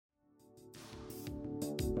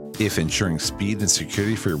If ensuring speed and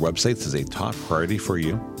security for your websites is a top priority for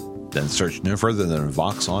you, then search no further than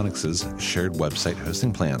VoxOnyx's shared website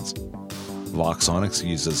hosting plans. VoxOnyx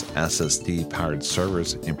uses SSD-powered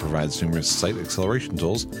servers and provides numerous site acceleration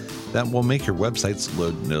tools that will make your websites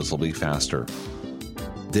load noticeably faster.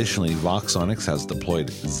 Additionally, VoxOnyx has deployed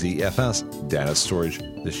ZFS data storage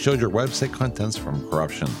that shields your website contents from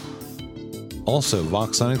corruption. Also,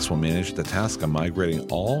 VoxOnyx will manage the task of migrating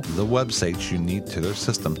all the websites you need to their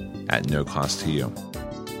system at no cost to you.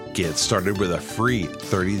 Get started with a free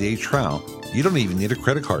 30-day trial. You don't even need a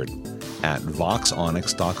credit card at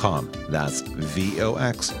VoxOnyx.com. That's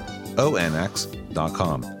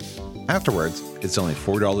VoxOnyx.com. Afterwards, it's only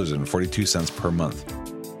 $4.42 per month.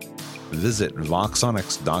 Visit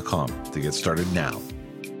VoxOnyx.com to get started now.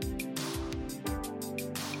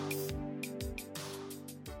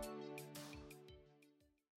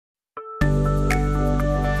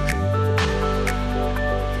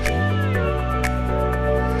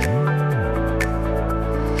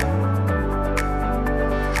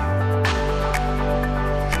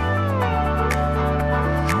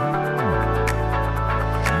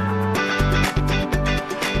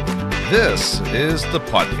 This is the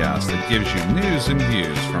podcast that gives you news and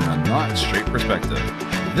views from a not straight perspective.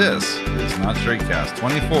 This is Not Straightcast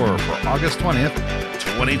 24 for August 20th,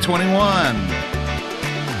 2021.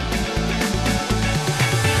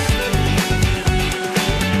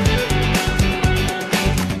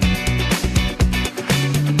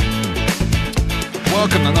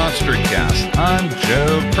 Welcome to Not Straightcast. I'm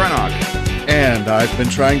Joe Crennock. And I've been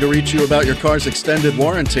trying to reach you about your car's extended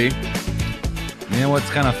warranty. You know what's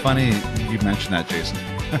kind of funny? You mentioned that, Jason.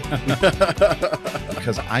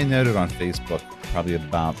 Because I noted on Facebook probably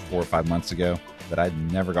about 4 or 5 months ago that I'd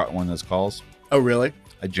never got one of those calls. Oh, really?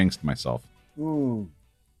 I jinxed myself. Ooh.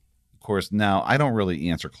 Of course, now I don't really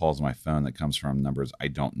answer calls on my phone that comes from numbers I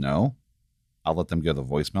don't know. I'll let them go to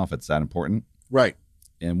voicemail if it's that important. Right.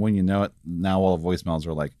 And when you know it, now all the voicemails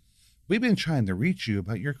are like, we've been trying to reach you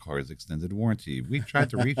about your car's extended warranty. We've tried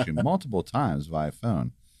to reach you multiple times via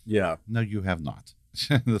phone. Yeah. No, you have not.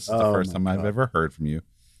 This is the first time I've ever heard from you.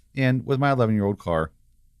 And with my 11-year-old car,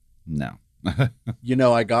 no. You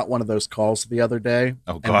know, I got one of those calls the other day.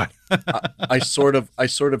 Oh, God. I sort of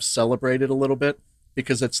celebrated a little bit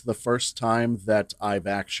because it's the first time that I've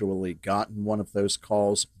actually gotten one of those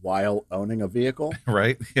calls while owning a vehicle.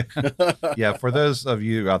 Right? Yeah, for those of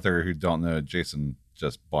you out there who don't know, Jason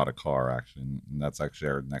just bought a car, actually. And that's actually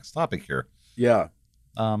our next topic here. Yeah.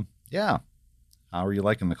 Yeah. How are you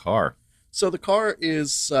liking the car? So the car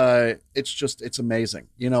is, it's amazing.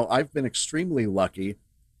 You know, I've been extremely lucky.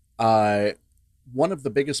 One of the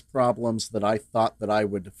biggest problems that I thought that I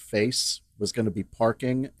would face was going to be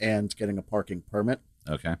parking and getting a parking permit.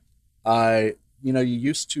 Okay. You know, you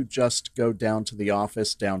used to just go down to the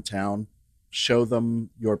office downtown, show them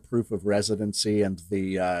your proof of residency and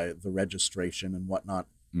the registration and whatnot.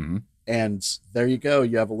 Mm-hmm. And there you go.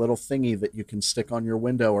 You have a little thingy that you can stick on your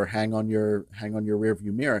window or hang on your rear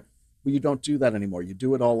view mirror. Well, you don't do that anymore. You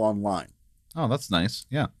do it all online. Oh, that's nice.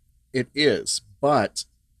 Yeah. It is. But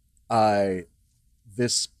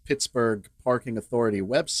this Pittsburgh Parking Authority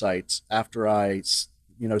website, after I,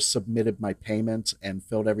 submitted my payment and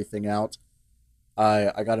filled everything out,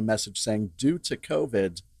 I got a message saying, due to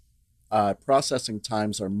COVID, processing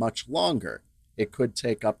times are much longer. It could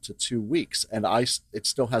take up to 2 weeks, and it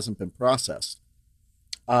still hasn't been processed.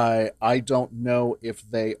 I don't know if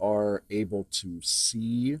they are able to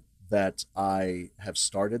see that I have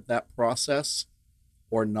started that process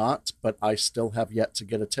or not, but I still have yet to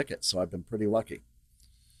get a ticket, so I've been pretty lucky.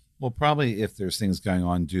 Well, probably if there's things going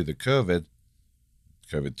on due to COVID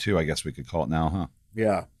 2, I guess we could call it now, huh?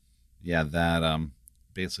 Yeah. Yeah, that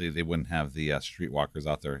basically they wouldn't have the streetwalkers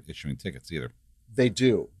out there issuing tickets either. They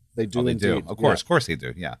do. They do. Oh, they indeed. do. Of course they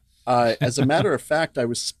do. Yeah. As a matter of fact, I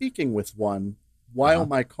was speaking with one while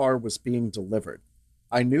my car was being delivered.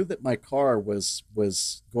 I knew that my car was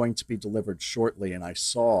going to be delivered shortly, and I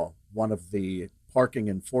saw one of the parking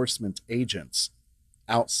enforcement agents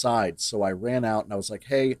outside. So I ran out and I was like,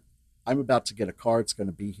 hey, I'm about to get a car. It's going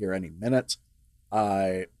to be here any minute.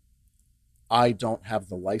 I don't have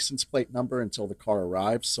the license plate number until the car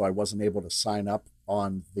arrives, so I wasn't able to sign up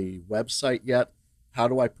on the website yet. How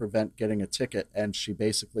do I prevent getting a ticket? And she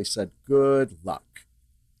basically said, good luck.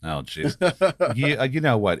 Oh, jeez. You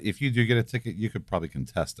know what? If you do get a ticket, you could probably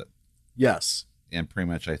contest it. Yes. And pretty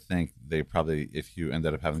much, I think they probably, if you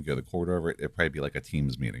ended up having to go to court over it, it'd probably be like a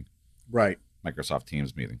Teams meeting. Right. Microsoft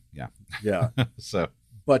Teams meeting. Yeah. Yeah. So.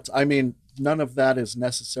 But I mean, none of that is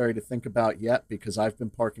necessary to think about yet because I've been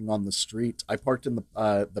parking on the street. I parked in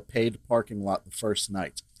the paid parking lot the first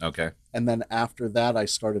night. Okay. And then after that, I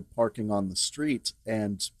started parking on the street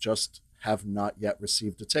and just have not yet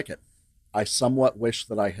received a ticket. I somewhat wish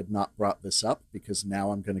that I had not brought this up because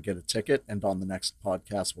now I'm going to get a ticket, and on the next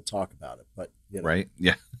podcast we'll talk about it. But Right?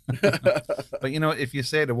 Yeah. But if you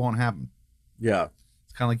say it, it won't happen. Yeah.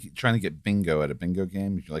 It's kind of like trying to get bingo at a bingo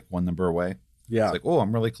game. You're like one number away. Yeah. It's like, oh,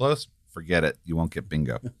 I'm really close. Forget it. You won't get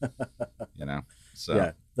bingo. So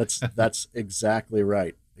yeah, that's exactly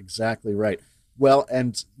right. Exactly right. Well,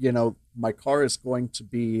 and my car is going to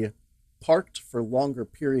be parked for longer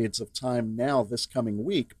periods of time now this coming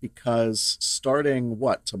week because starting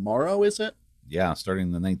tomorrow, is it? Yeah,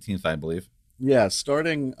 starting the 19th, I believe. Yeah,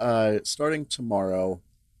 starting tomorrow,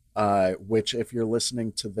 which if you're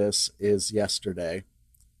listening to this is yesterday,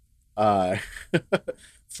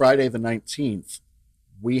 Friday the 19th,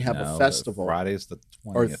 we have a festival. Friday's the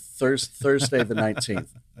 20th. Or Thursday the 19th.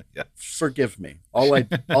 Yeah. Forgive me. All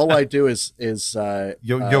I do is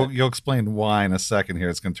you'll explain why in a second here.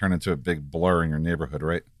 It's going to turn into a big blur in your neighborhood,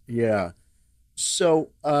 right? Yeah.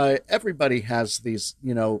 So everybody has these,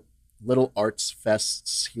 little arts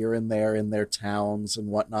fests here and there in their towns and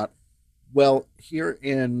whatnot. Well, here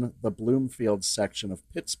in the Bloomfield section of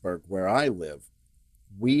Pittsburgh, where I live,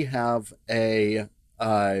 we have a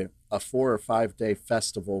 4 or 5 day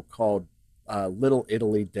festival called Little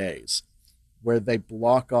Italy Days, where they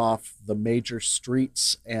block off the major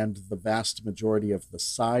streets and the vast majority of the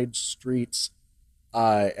side streets.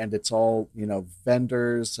 And it's all,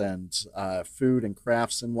 vendors and food and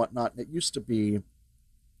crafts and whatnot. And it used to be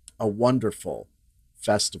a wonderful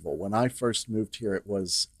festival. When I first moved here, it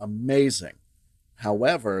was amazing.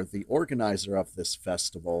 However, the organizer of this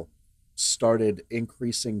festival started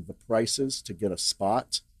increasing the prices to get a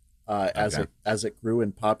spot. As it grew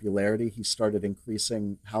in popularity, he started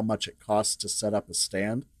increasing how much it costs to set up a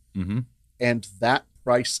stand. Mm-hmm. And that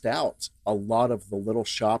priced out a lot of the little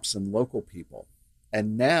shops and local people.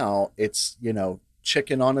 And now it's,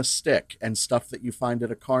 chicken on a stick and stuff that you find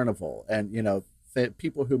at a carnival. And,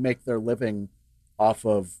 people who make their living off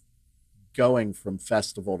of going from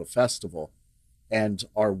festival to festival and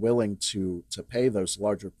are willing to pay those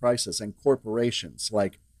larger prices. And corporations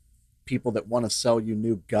like people that want to sell you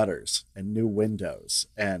new gutters and new windows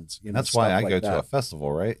and that's why I like go that. to a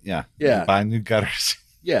festival, right? Yeah. Yeah. Buy new gutters.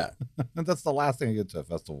 Yeah. That's the last thing I go to a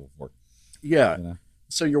festival for. Yeah.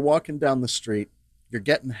 So you're walking down the street, you're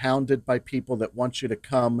getting hounded by people that want you to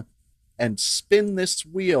come and spin this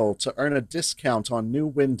wheel to earn a discount on new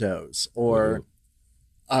windows, or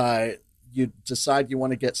you decide you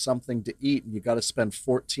want to get something to eat and you got to spend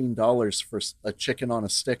 $14 for a chicken on a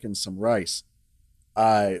stick and some rice.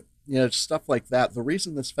 Stuff like that. The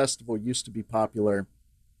reason this festival used to be popular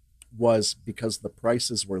was because the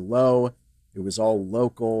prices were low. It was all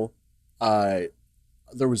local. There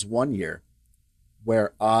was one year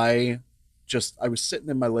where I was sitting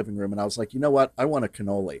in my living room and I was like, you know what? I want a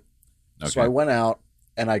cannoli. Okay. So I went out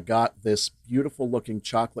and I got this beautiful looking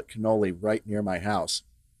chocolate cannoli right near my house.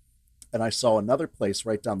 And I saw another place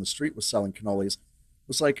right down the street was selling cannolis. I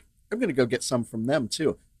was like, I'm going to go get some from them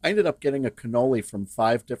too. I ended up getting a cannoli from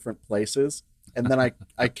 5 different places. And then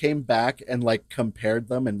I came back and compared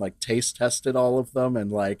them and taste tested all of them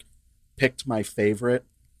and picked my favorite.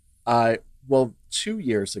 Well, 2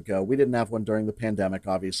 years ago, we didn't have one during the pandemic,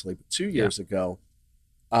 obviously, but 2 years ago,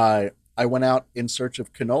 I went out in search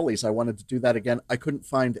of cannolis. I wanted to do that again. I couldn't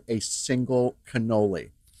find a single cannoli.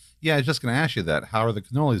 Yeah, I was just going to ask you that. How are the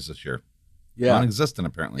cannolis this year? Yeah. Non-existent,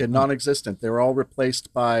 apparently. Yeah, non-existent. They were all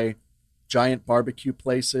replaced by giant barbecue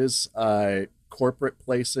places, corporate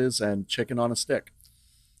places, and chicken on a stick.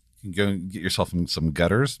 You can go get yourself some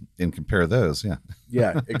gutters and compare those. Yeah.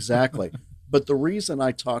 Yeah, exactly. But the reason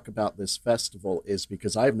I talk about this festival is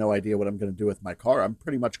because I have no idea what I'm going to do with my car. I'm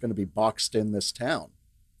pretty much going to be boxed in this town.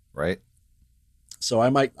 Right. So I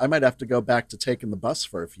might have to go back to taking the bus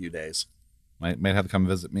for a few days. Might have to come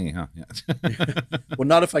visit me, huh? Yeah. Well,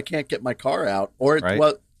 not if I can't get my car out. Right.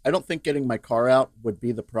 Well, I don't think getting my car out would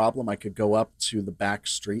be the problem. I could go up to the back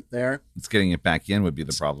street there. It's getting it back in would be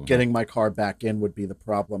the problem. Getting my car back in would be the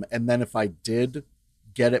problem. And then if I did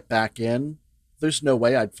get it back in, there's no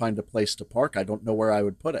way I'd find a place to park. I don't know where I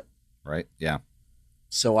would put it. Right. Yeah.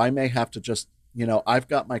 So I may have to just, I've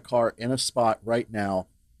got my car in a spot right now.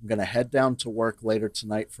 I'm going to head down to work later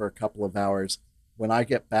tonight for a couple of hours. When I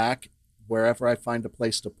get back, wherever I find a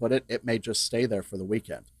place to put it, it may just stay there for the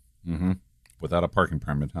weekend. Mm-hmm. Without a parking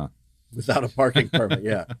permit, huh? Without a parking permit,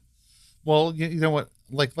 yeah. Well, you know what?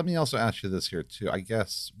 Let me also ask you this here too. I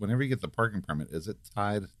guess whenever you get the parking permit, is it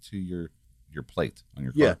tied to your plate on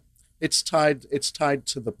your car? Yeah. It's tied. It's tied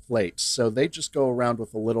to the plate, so they just go around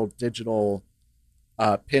with a little digital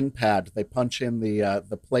pin pad. They punch in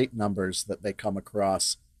the plate numbers that they come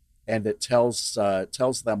across, and it tells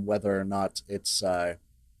them whether or not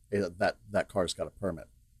that car's got a permit.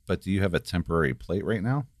 But do you have a temporary plate right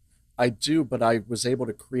now? I do, but I was able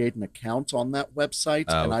to create an account on that website,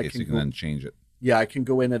 and I okay, so can you can then change it. yeah, I can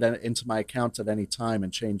go into my account at any time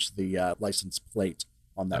and change the license plate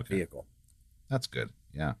on that Okay. vehicle. That's good.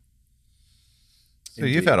 Yeah. So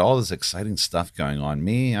Indeed. you've had all this exciting stuff going on.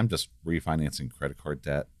 Me, I'm just refinancing credit card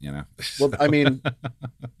debt, Well, I mean,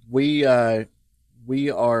 we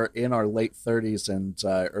are in our late 30s and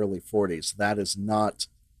early 40s.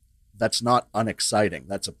 That's not unexciting.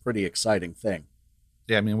 That's a pretty exciting thing.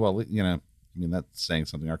 Yeah, I mean, well, that's saying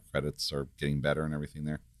something. Our credits are getting better and everything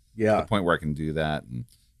there. To Yeah, the point where I can do that and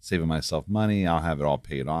saving myself money. I'll have it all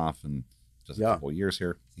paid off in just a Yeah. couple of years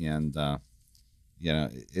here. And,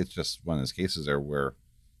 it's just one of those cases there where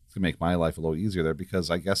it's going to make my life a little easier there,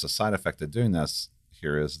 because I guess a side effect of doing this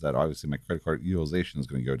here is that obviously my credit card utilization is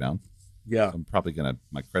going to go down. yeah. So I'm probably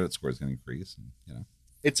my credit score is going to increase. And,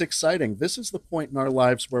 It's exciting. This is the point in our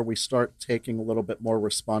lives where we start taking a little bit more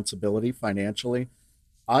responsibility financially.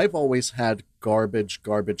 I've always had garbage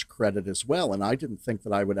credit as well, and I didn't think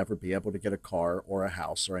that I would ever be able to get a car or a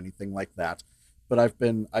house or anything like that. But I've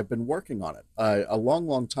been working on it. A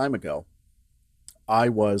long time ago, I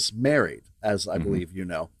was married, as I Mhm. believe you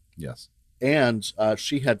know, yes. and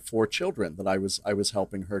she had 4 children that I was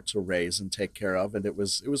helping her to raise and take care of, and it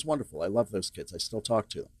was wonderful. I love those kids. I still talk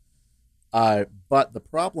to them. But the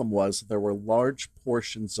problem was there were large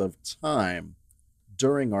portions of time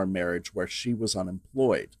during our marriage where she was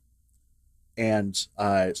unemployed. And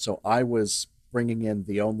so I was bringing in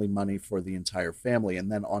the only money for the entire family.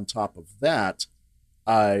 And then on top of that,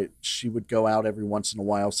 she would go out every once in a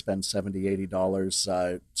while, spend $70,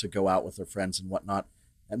 $80 to go out with her friends and whatnot.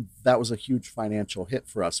 And that was a huge financial hit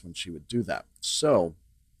for us when she would do that. So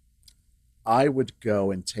I would go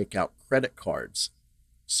and take out credit cards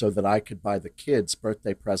so that I could buy the kids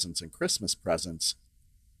birthday presents and Christmas presents,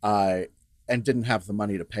 and didn't have the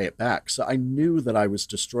money to pay it back. So I knew that I was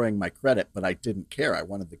destroying my credit, but I didn't care. I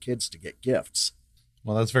wanted the kids to get gifts.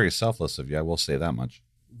 Well, that's very selfless of you. I will say that much.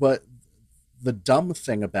 But the dumb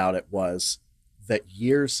thing about it was that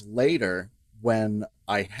years later, when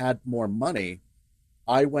I had more money,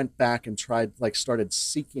 I went back and started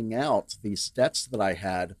seeking out these debts that I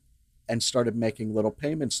had and started making little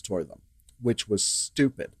payments toward them, which was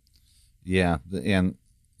stupid. Yeah. And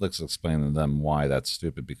let's explain to them why that's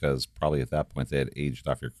stupid, because probably at that point they had aged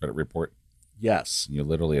off your credit report. Yes. You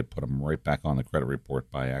literally had put them right back on the credit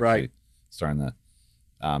report by actually Right. starting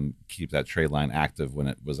to keep that trade line active when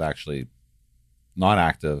it was actually not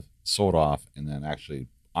active, sold off, and then actually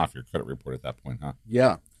off your credit report at that point, huh?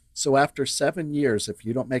 Yeah. So after 7 years, if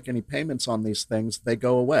you don't make any payments on these things, they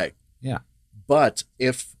go away. Yeah. But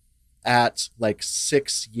if at like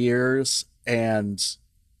 6 years and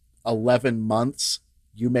 11 months,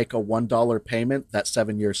 you make a $1 payment, that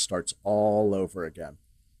 7 years starts all over again.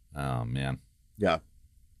 Oh, man. Yeah.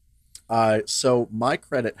 So my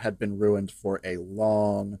credit had been ruined for a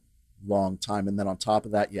long time. And then on top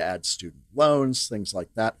of that, you add student loans, things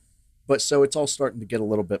like that. But so it's all starting to get a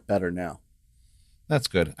little bit better now. That's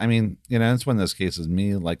good. I mean, it's one of those cases.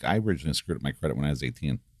 Me, like, I originally screwed up my credit when I was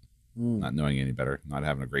 18, not knowing any better, not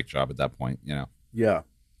having a great job at that point, Yeah,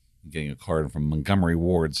 getting a card from Montgomery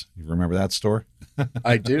Ward's. You remember that store?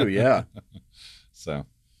 I do. Yeah. So,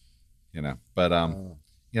 but, then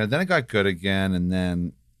it got good again. And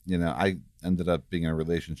then, I ended up being in a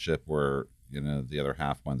relationship where, the other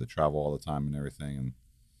half wanted to travel all the time and everything. And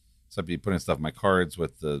so I'd be putting stuff in my cards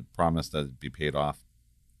with the promise that it'd be paid off.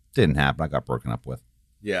 Didn't happen. I got broken up with,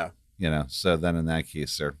 Yeah. So then in that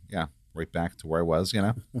case, right back to where I was,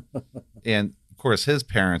 and of course his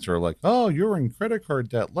parents are like, oh, you're in credit card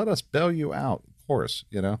debt. Let us bail you out. Of course,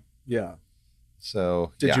 Yeah.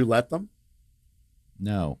 So Did you let them?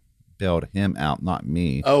 No, bailed him out, not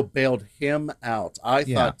me. Oh, bailed him out. I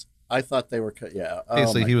Yeah. thought they were. Yeah. Oh,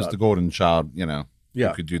 Basically, my he was God. the golden child, Yeah.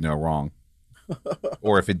 who could do no wrong.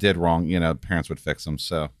 Or if it did wrong, parents would fix him.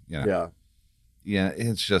 So, Yeah. yeah,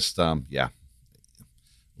 it's just,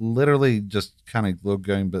 literally just kind of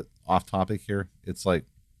going, but off topic here. It's like,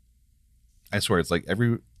 I swear, it's like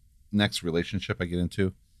every next relationship I get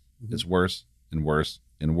into Mhm. is worse and worse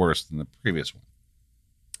and worse than the previous one.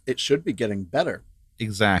 It should be getting better.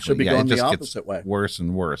 Exactly. Should be Yeah, going it the just opposite gets way. worse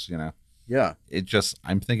and worse, Yeah. It just,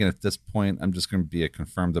 I'm thinking at this point, I'm just going to be a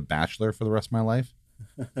confirmed bachelor for the rest of my life.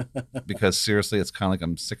 Because seriously, it's kind of like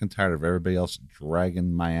I'm sick and tired of everybody else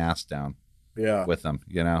dragging my ass down Yeah. with them.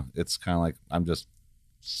 It's kind of like I'm just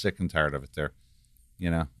sick and tired of it there.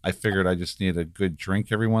 I figured I just need a good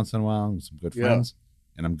drink every once in a while and some good friends,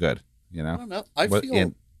 and I'm good. I don't know.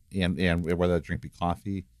 And whether that drink be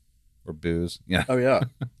coffee or booze. Yeah. Oh yeah.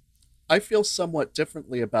 I feel somewhat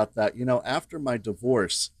differently about that. After my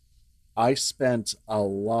divorce, I spent a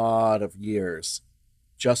lot of years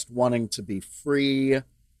just wanting to be free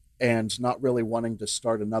and not really wanting to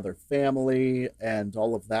start another family and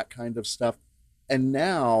all of that kind of stuff. And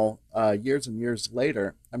now, years and years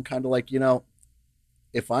later, I'm kind of like,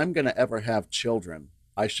 if I'm going to ever have children,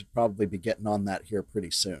 I should probably be getting on that here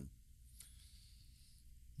pretty soon.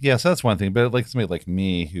 Yeah, so that's one thing. But like somebody like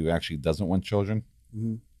me who actually doesn't want children,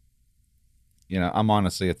 Mm-hmm. I'm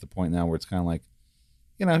honestly at the point now where it's kind of like,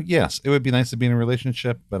 yes, it would be nice to be in a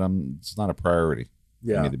relationship, but it's not a priority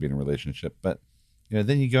for me to be in a relationship. But,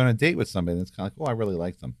 then you go on a date with somebody and it's kind of like, oh, I really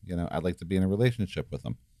like them. I'd like to be in a relationship with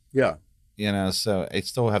them. Yeah. So I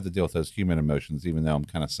still have to deal with those human emotions, even though I'm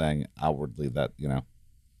kind of saying outwardly that,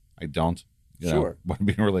 I don't, want to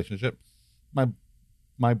be in a relationship.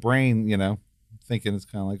 My brain, thinking it's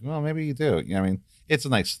kind of like, well, maybe you do. It's a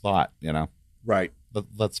nice thought, Right.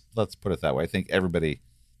 Let's put it that way. I think everybody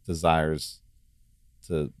desires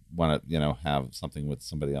to want to, have something with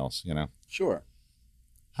somebody else, Sure.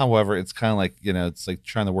 However, it's kind of like, it's like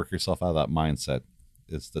trying to work yourself out of that mindset.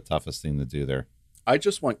 It's the toughest thing to do there. I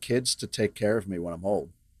just want kids to take care of me when I'm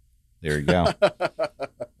old. There you go.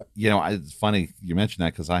 It's funny you mentioned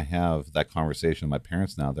that because I have that conversation with my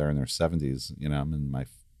parents now. They're in their 70s. I'm in my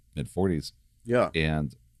mid 40s. Yeah.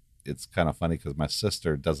 And it's kind of funny because my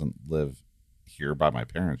sister doesn't live here by my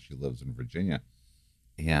parents. She lives in Virginia.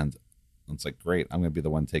 And it's like, great, I'm going to be the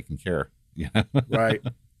one taking care. Right.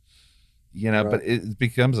 Right. But it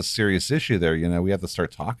becomes a serious issue there. We have to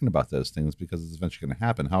start talking about those things because it's eventually going to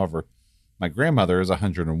happen. However, my grandmother is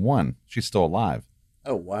 101. She's still alive.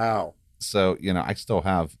 Oh, wow. So, I still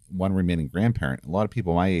have one remaining grandparent. A lot of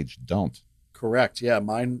people my age don't. Correct. Yeah.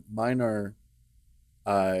 Mine are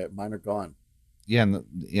gone. Yeah.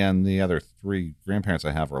 And the other three grandparents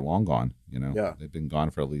I have are long gone. Yeah. They've been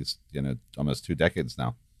gone for at least, almost 2 decades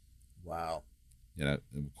now. Wow.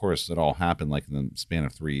 Of course, it all happened like in the span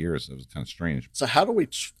of 3 years. It was kind of strange. So how do we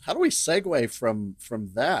segue from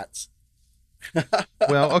that?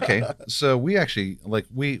 Well, okay. So we actually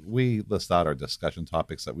we list out our discussion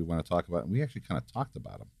topics that we want to talk about, and we actually kind of talked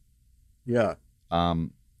about them. Yeah.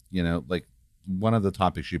 Like one of the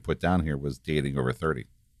topics you put down here was dating over 30.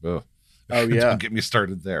 Ugh. Oh yeah. Don't get me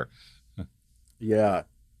started there. Yeah.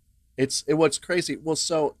 What's crazy. Well,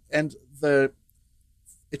 so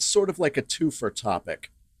it's sort of like a twofer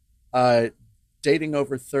topic. Dating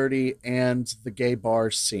over 30 and the gay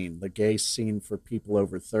bar scene, the gay scene for people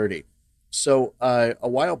over 30. So a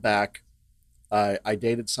while back, I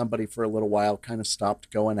dated somebody for a little while, kind of stopped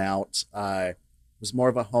going out. Was more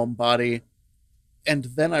of a homebody. And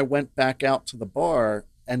then I went back out to the bar,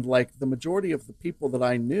 and like the majority of the people that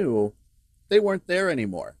I knew, they weren't there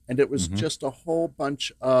anymore. And it was just a whole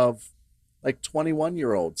bunch of like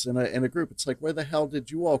 21-year-olds in a group. It's like, where the hell did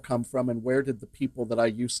you all come from, and where did the people that I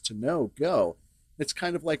used to know go? It's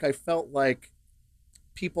kind of like I felt like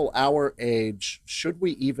people our age, should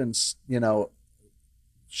we even,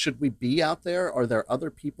 should we be out there? Are there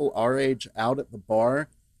other people our age out at the bar?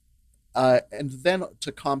 And then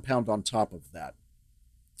to compound on top of that,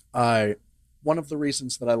 one of the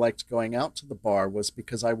reasons that I liked going out to the bar was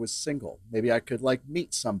because I was single. Maybe I could like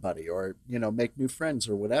meet somebody or, make new friends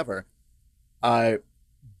or whatever.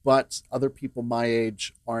 But other people my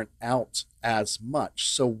age aren't out as much.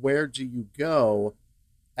 So where do you go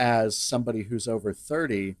as somebody who's over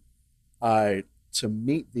 30 to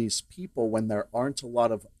meet these people when there aren't a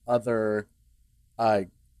lot of other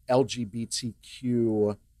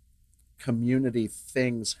LGBTQ community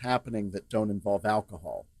things happening that don't involve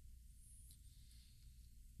alcohol?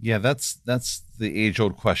 Yeah, that's the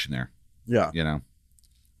age-old question there. Yeah.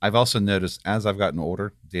 I've also noticed as I've gotten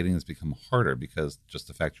older, dating has become harder because just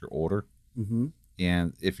the fact you're older. Mm-hmm.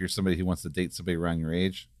 And if you're somebody who wants to date somebody around your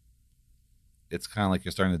age, it's kind of like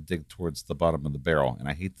you're starting to dig towards the bottom of the barrel. And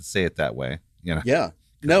I hate to say it that way. Yeah.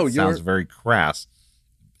 No, it sounds very crass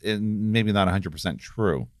and maybe not 100%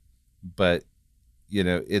 true. But,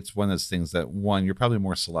 it's one of those things that, one, you're probably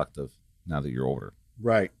more selective now that you're older.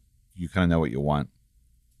 Right. You kind of know what you want.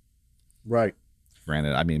 Right.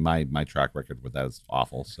 Granted, I mean, my track record with that is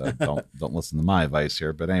awful, so don't listen to my advice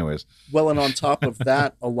here. But anyways. Well, and on top of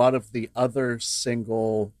that, a lot of the other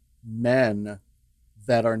single men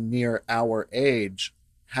that are near our age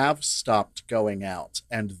have stopped going out,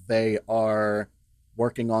 and they are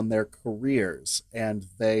working on their careers, and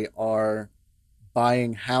they are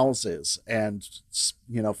buying houses and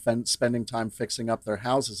spending time fixing up their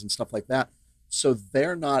houses and stuff like that. So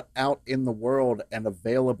they're not out in the world and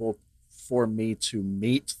available for me to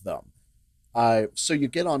meet them. So you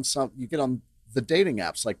get on the dating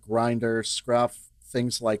apps like Grindr, Scruff,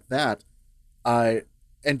 things like that.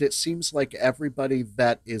 And it seems like everybody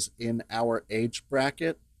that is in our age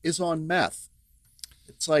bracket is on meth.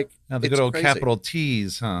 It's like, now the it's good old crazy. capital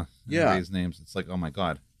T's, huh? Yeah. Everybody's names. It's like, oh my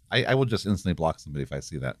God. I will just instantly block somebody if I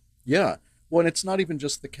see that. Yeah. Well, and it's not even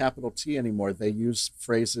just the capital T anymore. They use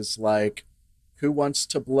phrases like, who wants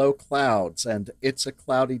to blow clouds? And it's a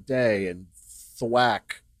cloudy day and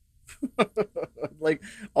thwack. Like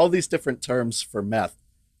all these different terms for meth.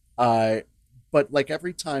 But like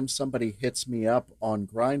every time somebody hits me up on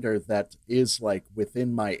Grindr that is like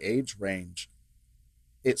within my age range,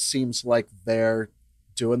 it seems like they're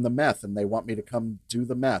doing the meth and they want me to come do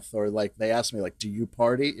the meth, or like they ask me like, do you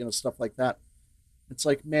party, stuff like that. It's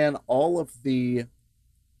like, man, all of the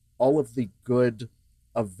good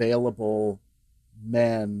available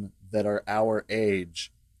men that are our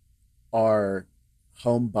age are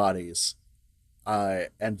homebodies,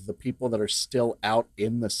 and the people that are still out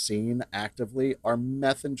in the scene actively are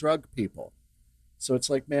meth and drug people. So it's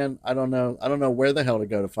like, man, I don't know where the hell to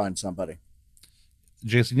go to find somebody.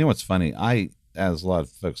 Jason, you know what's funny? As a lot of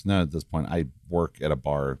folks know at this point, I work at a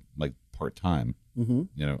bar like part-time,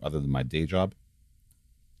 Mm-hmm. other than my day job.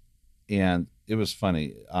 And it was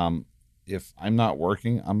funny. If I'm not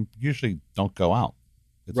working, I'm usually don't go out.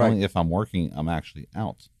 It's Right. only if I'm working, I'm actually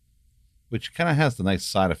out, which kind of has the nice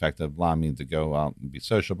side effect of allowing me to go out and be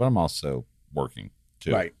social, but I'm also working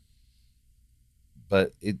too. Right.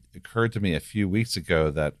 But it occurred to me a few weeks ago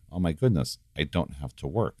that, oh my goodness, I don't have to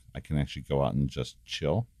work. I can actually go out and just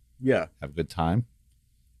chill, Yeah. have a good time.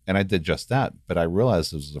 And I did just that. But I realized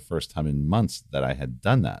this was the first time in months that I had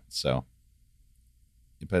done that. So,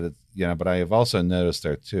 but I have also noticed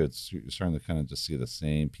there too, you're starting to kind of just see the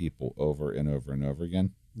same people over and over and over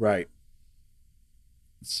again. Right.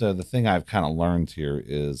 So the thing I've kind of learned here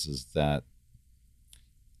is that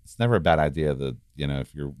it's never a bad idea that,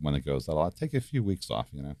 if you're one that goes, I'll take a few weeks off,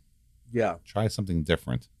 Yeah. try something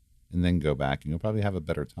different and then go back and you'll probably have a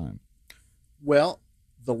better time. Well,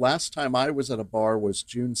 the last time I was at a bar was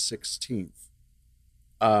June 16th.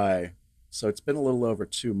 So it's been a little over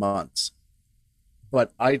 2 months.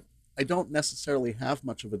 But I don't necessarily have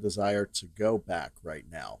much of a desire to go back right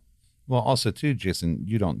now. Well, also too, Jason,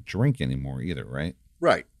 you don't drink anymore either, right?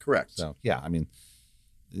 Right, correct. So yeah, I mean,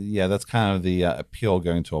 yeah, that's kind of the appeal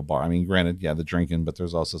going to a bar. I mean, granted, yeah, the drinking, but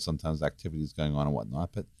there's also sometimes activities going on and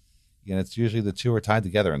whatnot. But it's usually the two are tied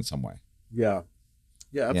together in some way. Yeah.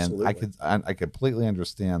 Yeah, absolutely. And I completely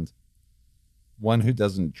understand one who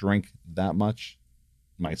doesn't drink that much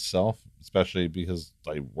myself, especially because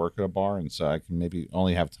I work at a bar, and so I can maybe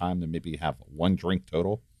only have time to maybe have one drink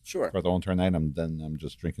total Sure. for the whole entire night. I'm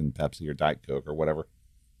just drinking Pepsi or Diet Coke or whatever,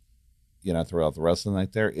 throughout the rest of the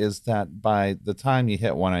night. There is that by the time you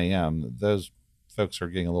hit 1 a.m., those folks are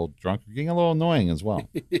getting a little drunk or getting a little annoying as well.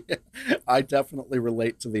 I definitely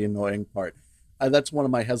relate to the annoying part. That's one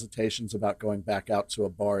of my hesitations about going back out to a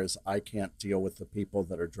bar is I can't deal with the people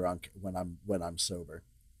that are drunk when I'm sober.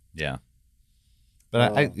 Yeah.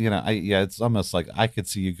 But it's almost like I could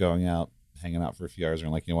see you going out, hanging out for a few hours,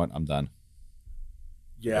 and like, you know what, I'm done.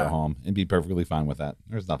 Go Yeah. home and be perfectly fine with that.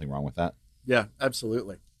 There's nothing wrong with that. Yeah,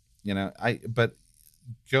 absolutely. But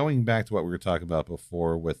going back to what we were talking about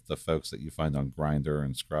before with the folks that you find on Grindr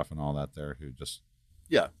and Scruff and all that there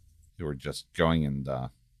Yeah. who are just going and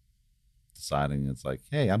deciding it's like,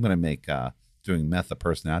 hey, I'm going to make doing meth a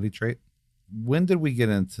personality trait. When did we get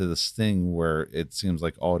into this thing where it seems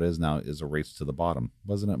like all it is now is a race to the bottom?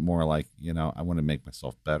 Wasn't it more like, I want to make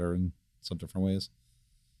myself better in some different ways?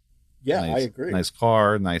 Yeah, Nice, I agree. Nice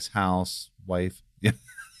car, nice house, wife. Yeah.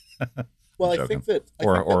 Well, I'm I think joking. that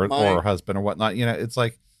or husband or whatnot. It's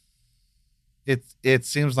like it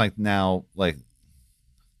seems like now, like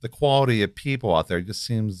the quality of people out there just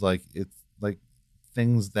seems like it's like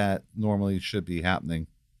things that normally should be happening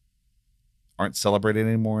aren't celebrated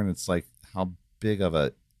anymore, and it's like how big of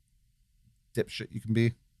a dipshit you can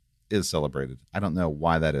be is celebrated. I don't know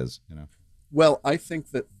why that is. Well, I think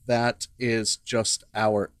that is just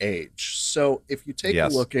our age. So if you take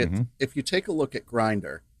Yes. a look at Mhm. if you take a look at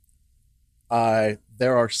Grindr,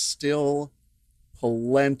 there are still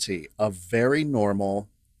plenty of very normal,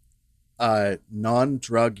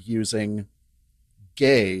 non-drug using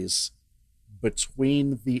gays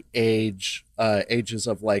between the ages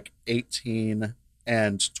of like 18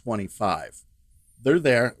 and 25. They're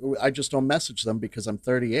there. I just don't message them because I'm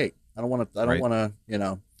 38. I don't want to. I don't Right. want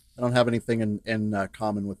to. I don't have anything in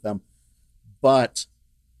common with them. but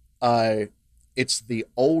it's the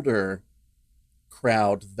older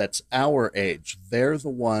crowd that's our age. They're the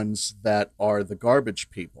ones that are the garbage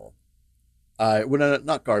people. Well, no,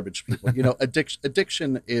 not garbage people. You know,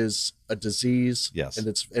 addiction is a disease, Yes. and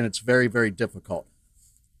it's very, very difficult.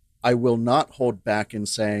 I will not hold back in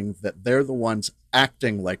saying that they're the ones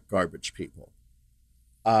acting like garbage people,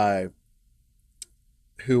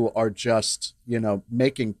 who are just, you know,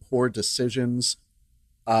 making poor decisions,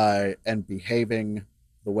 and behaving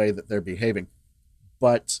the way that they're behaving.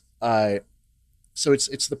 But so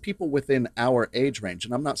it's the people within our age range,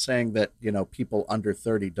 and I'm not saying that, you know, people under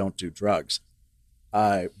 30 don't do drugs.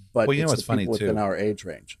 But Well, you know it's what's the funny people too? within our age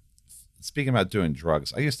range. Speaking about doing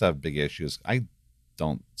drugs, I used to have big issues. I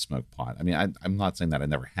don't smoke pot. I mean, I'm not saying that I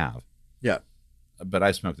never have, Yeah, but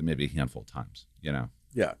I smoked it maybe a handful of times, you know.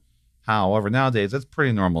 yeah, However, nowadays it's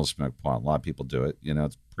pretty normal to smoke pot. A lot of people do it. You know,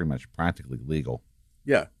 it's pretty much practically legal.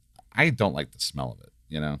 yeah. I don't like the smell of it,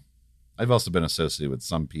 you know. I've also been associated with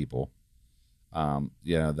some people,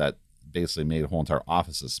 you know, that basically made whole entire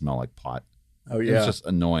offices smell like pot. Oh It's yeah, just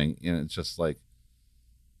annoying. You know, it's just like,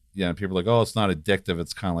 you know, people are like, oh, it's not addictive.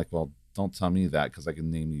 It's kind of like, well, don't tell me that, because I can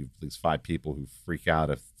name you at least 5 people who freak out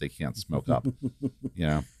if they can't smoke up, you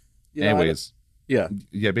know. You know, Anyways, yeah,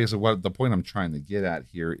 yeah, basically what the point I'm trying to get at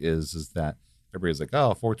here is that everybody's like,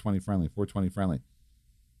 oh, 420 friendly, 420 friendly.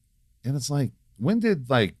 And it's like, when did,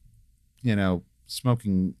 like, you know,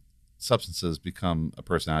 smoking substances become a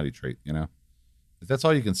personality trait, you know? If that's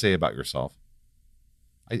all you can say about yourself,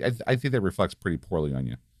 I think that reflects pretty poorly on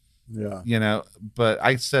you, yeah. you know. But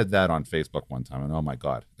I said that on Facebook one time, and oh my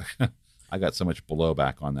God, I got so much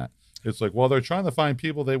blowback on that. It's like, well, they're trying to find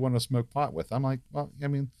people they want to smoke pot with. I'm like, well, I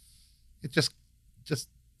mean, it just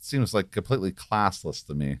seems like completely classless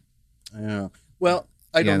to me. Yeah. Well,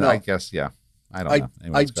 I don't Yeah, know. I guess, yeah. I don't know.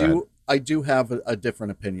 Anyways, go ahead. I do have a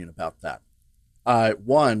different opinion about that.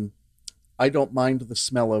 One, I don't mind the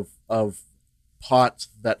smell of pot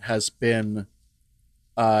that has been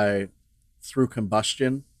through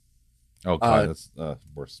combustion, Oh God, that's the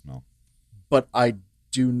worst smell. but I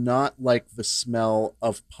do not like the smell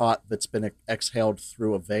of pot that's been exhaled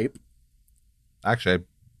through a vape. Actually, I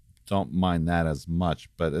don't mind that as much,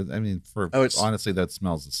 but I mean, honestly, that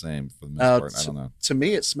smells the same for the most part. I don't know. To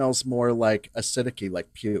me, it smells more like acidic-y,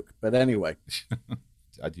 like puke. But anyway,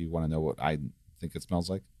 Do you want to know what I think it smells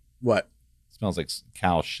like? what? It smells like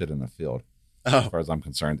cow shit in the field, as Oh, far as I'm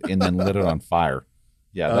concerned, and then lit it on fire.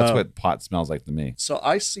 Yeah, that's Oh. what pot smells like to me. so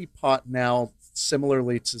I see pot now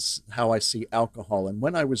similarly to how I see alcohol. And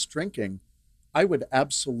when I was drinking, I would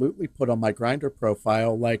absolutely put on my Grinder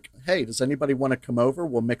profile, like, hey, does anybody want to come over?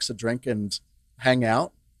 We'll mix a drink and hang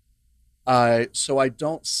out. So I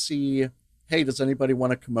don't see, hey, does anybody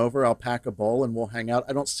want to come over? I'll pack a bowl and we'll hang out.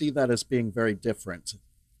 I don't see that as being very different.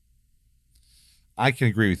 I can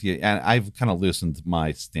agree with you, and I've kind of loosened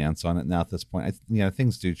my stance on it now at this point. You know,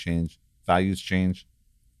 things do change, values change.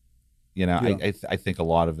 You know, Yeah. I think a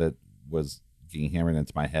lot of it was getting hammered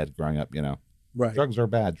into my head growing up. You know, Right. drugs are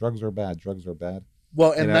bad, drugs are bad, drugs are bad.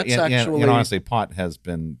 Well, and You know, that's actually, and honestly, pot has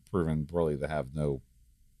been proven really to have no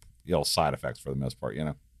side effects for the most part. You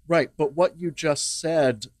know, right. But what you just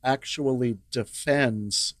said actually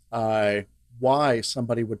defends why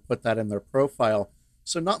somebody would put that in their profile.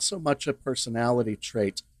 So, not so much a personality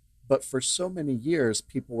trait, but for so many years,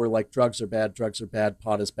 people were like, drugs are bad, pot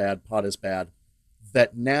is bad, pot is bad.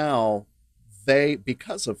 That now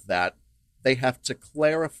because of that, they have to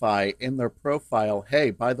clarify in their profile, hey,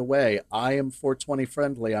 by the way, I am 420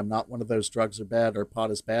 friendly. I'm not one of those drugs are bad or pot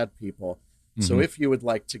is bad people. So Mhm. if you would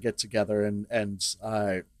like to get together and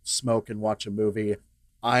smoke and watch a movie,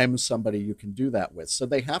 I'm somebody you can do that with. So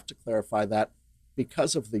they have to clarify that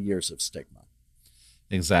because of the years of stigma.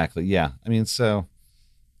 Exactly. Yeah. I mean, so,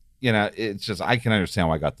 you know, it's just, I can understand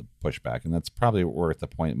why I got the pushback, and that's probably where at the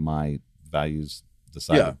point my values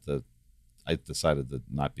I decided to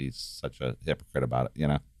not be such a hypocrite about it, you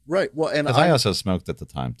know, Right. Well, and because I also smoked at the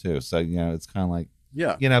time too. So, you know, it's kind of like,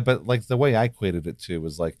 yeah. you know, but like the way I equated it to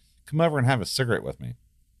was like, come over and have a cigarette with me.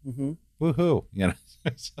 Hmm. Woohoo. You know,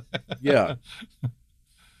 Yeah.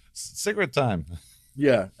 cigarette time.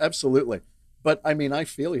 Yeah, absolutely. But I mean, I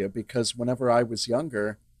feel you because whenever I was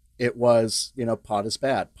younger, it was, you know, pot is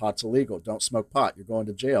bad, pot's illegal, don't smoke pot, you're going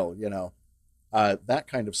to jail, you know, that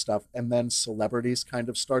kind of stuff. And then celebrities kind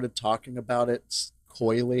of started talking about it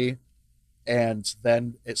coyly, and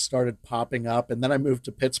then it started popping up. And then I moved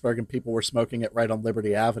to Pittsburgh, and people were smoking it right on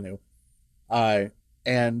Liberty Avenue.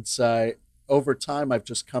 And over time, I've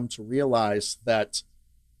just come to realize that,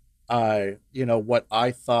 you know, what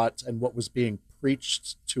I thought and what was being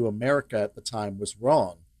preached to America at the time was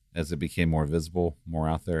wrong. As it became more visible, more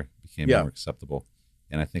out there, it became more acceptable.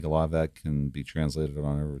 And I think a lot of that can be translated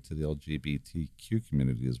on over to the LGBTQ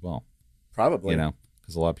community as well. Probably.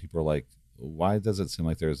 Because a lot of people are like, why does it seem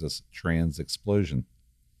like there's this trans explosion?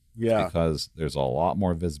 Yeah. Because there's a lot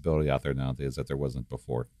more visibility out there nowadays that there wasn't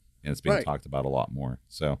before. And it's being talked about a lot more.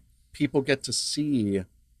 So people get to see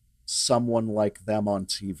someone like them on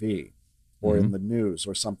TV or in the news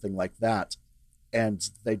or something like that. And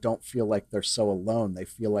they don't feel like they're so alone. They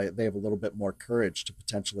feel like they have a little bit more courage to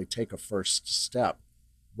potentially take a first step.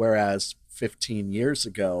 Whereas 15 years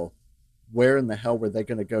ago, where in the hell were they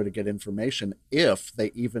going to go to get information if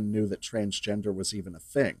they even knew that transgender was even a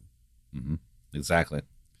thing? Mm-hmm. Exactly.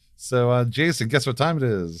 So, Jason, guess what time it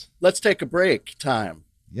is? Let's take a break time.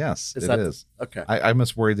 Yes, it is. Okay. I'm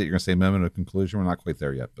just worried that you're going to say moment of conclusion. We're not quite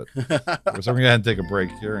there yet, but so we're going to go ahead and take a break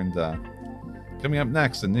here. And coming up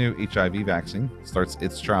next, a new HIV vaccine starts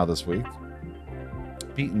its trial this week.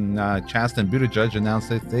 Pete and Chasten Buttigieg announced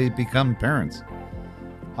that they become parents.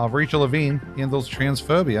 How Rachel Levine handles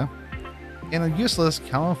transphobia. And a useless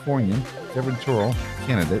Californian gubernatorial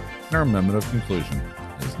candidate in our moment of conclusion.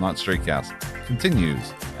 It's Not Straight Cast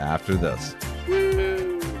continues after this.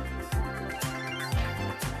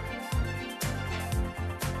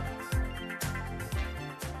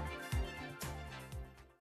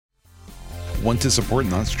 Want to support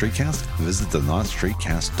Not Straight Cast? Visit the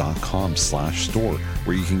notstraightcast.com/store,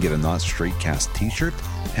 where you can get a Not Straight Cast t-shirt,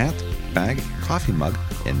 hat, bag, coffee mug,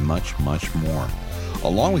 and much, much more.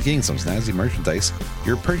 Along with getting some snazzy merchandise,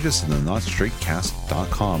 your purchase in the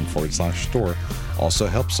notstraightcast.com/store also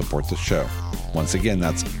helps support the show. Once again,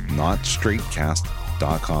 that's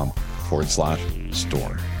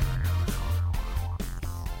notstraightcast.com/store.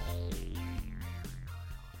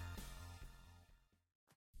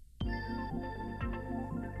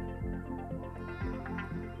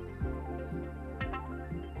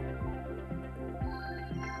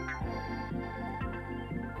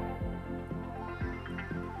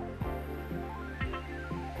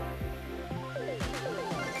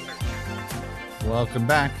 Welcome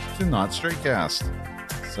back to Not Straight Cast.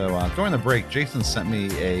 So during the break, Jason sent me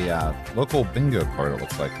a local bingo card. It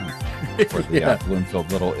looks like for the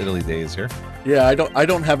Bloomfield Little Italy days here. Yeah, I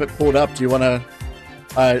don't have it pulled up. Do you want to?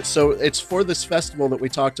 So it's for this festival that we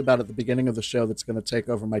talked about at the beginning of the show that's going to take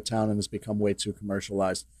over my town and has become way too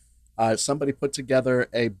commercialized. Somebody put together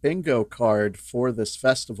a bingo card for this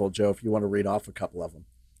festival, Joe, if you want to read off a couple of them.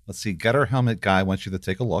 Let's see. Gutter Helmet Guy wants you to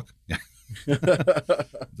take a look. The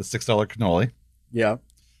 $6 cannoli. Yeah.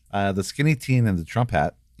 The Skinny Teen and the Trump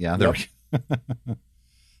hat. Yeah, there we go.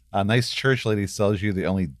 A nice church lady sells you the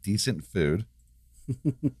only decent food.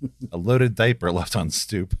 A loaded diaper left on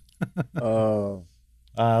stoop. Oh.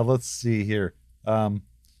 Let's see here.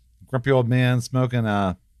 Grumpy old man smoking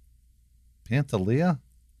Panatella.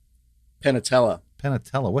 What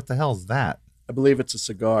the hell is that? I believe it's a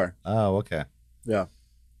cigar. Oh, okay. Yeah.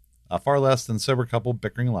 A far less than sober couple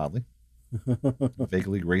bickering loudly.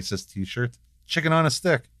 Vaguely racist t-shirt. Chicken on a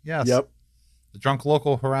stick. Yes. Yep. The drunk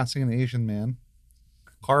local harassing an Asian man.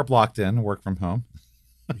 Car blocked in. Work from home.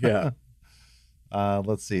 Yeah.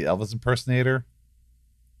 Let's see. Elvis impersonator.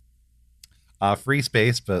 Free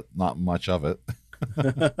space, but not much of it.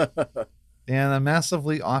 And a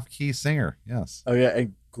massively off-key singer. Yes. Oh, yeah.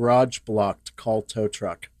 And garage blocked. Call tow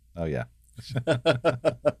truck. Oh, yeah.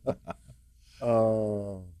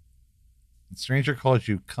 Oh. Stranger calls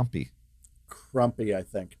you Cumpy. Crumpy, I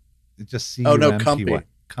think. It just Oh, no, Cumpy.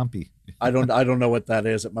 Cumpy. I don't know what that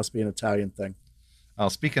is. It must be an Italian thing. Oh,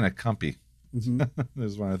 speaking of Cumpy, Mm-hmm.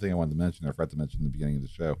 there's one other thing I wanted to mention. I forgot to mention in the beginning of the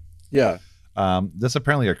show. Yeah. This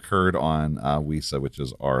apparently occurred on WISA, which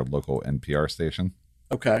is our local NPR station.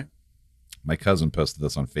 Okay. My cousin posted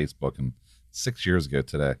this on Facebook 6 years ago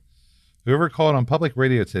today. Whoever called on public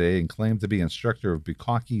radio today and claimed to be instructor of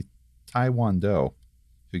Bukkake Taekwondo,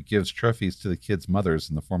 who gives trophies to the kids' mothers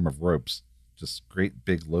in the form of ropes, just great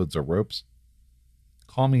big loads of ropes.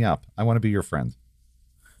 Call me up. I want to be your friend.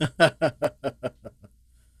 Which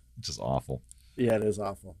is awful. Yeah, it is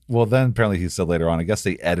awful. Well, then apparently he said later on, I guess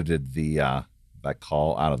they edited the that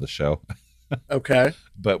call out of the show. Okay.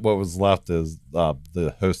 But what was left is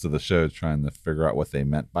the host of the show trying to figure out what they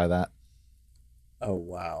meant by that. Oh,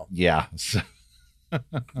 wow. Yeah.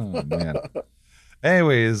 Oh, man.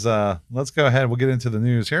 Anyways, let's go ahead. We'll get into the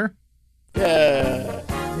news here. Yeah.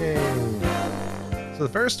 Yay. So the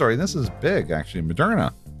first story, this is big, actually.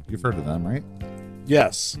 Moderna. You've heard of them, right?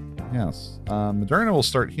 Yes. Yes. Moderna will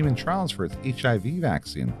start human trials for its HIV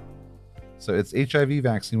vaccine. So its HIV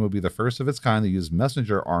vaccine will be the first of its kind to use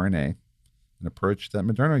messenger RNA, an approach that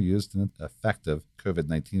Moderna used in an effective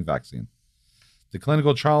COVID-19 vaccine. The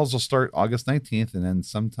clinical trials will start August 19th, and then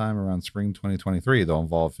sometime around spring 2023, they'll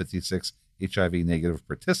involve 56 HIV-negative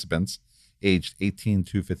participants aged 18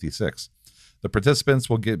 to 56. The participants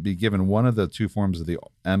will be given one of the two forms of the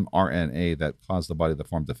mRNA that cause the body to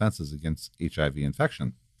form defenses against HIV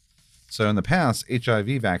infection. So in the past,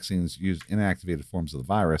 HIV vaccines used inactivated forms of the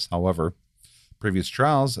virus. However, previous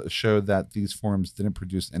trials showed that these forms didn't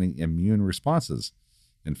produce any immune responses.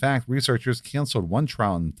 In fact, researchers canceled one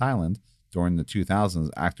trial in Thailand during the 2000s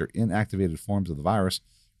after inactivated forms of the virus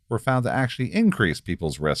were found to actually increase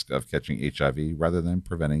people's risk of catching HIV rather than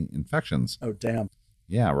preventing infections. Oh, damn.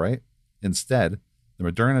 Yeah, right? Instead, the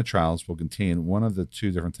Moderna trials will contain one of the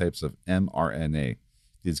two different types of mRNA.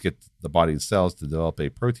 These get the body's cells to develop a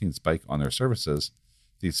protein spike on their surfaces.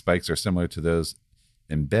 These spikes are similar to those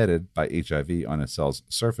embedded by HIV on a cell's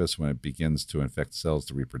surface when it begins to infect cells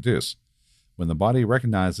to reproduce. When the body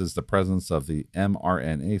recognizes the presence of the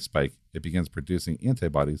mRNA spike, it begins producing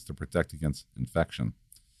antibodies to protect against infection.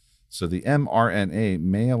 So the mRNA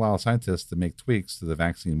may allow scientists to make tweaks to the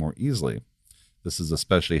vaccine more easily. This is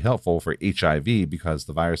especially helpful for HIV because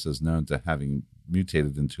the virus is known to having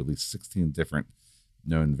mutated into at least 16 different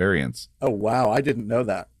known variants. Oh, wow. I didn't know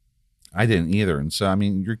that. I didn't either. And so, I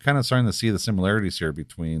mean, you're kind of starting to see the similarities here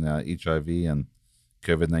between HIV and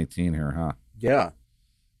COVID-19 here, huh? Yeah.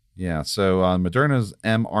 Yeah. So Moderna's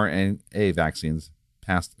mRNA vaccines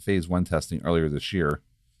passed phase 1 testing earlier this year.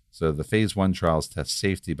 So the phase 1 trials test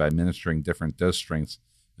safety by administering different dose strengths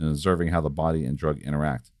and observing how the body and drug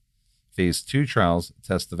interact. Phase 2 trials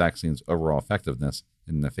test the vaccine's overall effectiveness,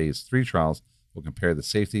 and the phase 3 trials will compare the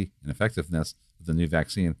safety and effectiveness of the new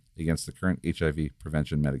vaccine against the current HIV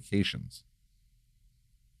prevention medications.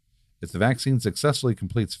 If the vaccine successfully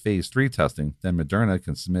completes phase 3 testing, then Moderna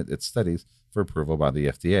can submit its studies for approval by the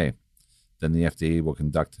FDA. Then the FDA will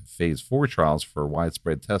conduct phase 4 trials for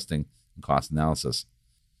widespread testing and cost analysis.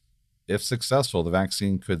 If successful, the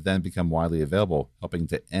vaccine could then become widely available, helping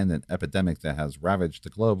to end an epidemic that has ravaged the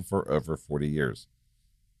globe for over 40 years.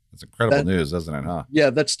 That's incredible news, isn't it, huh? Yeah,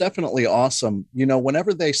 that's definitely awesome. You know,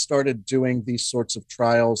 whenever they started doing these sorts of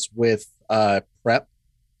trials with PrEP,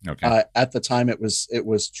 at the time it was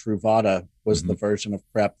Truvada was the version of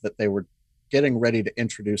PrEP that they were getting ready to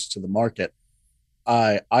introduce to the market.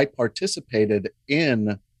 I participated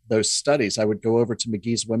in those studies. I would go over to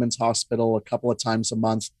McGee's Women's Hospital a couple of times a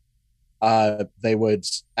month. They would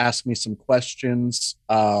ask me some questions.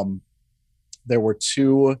 There were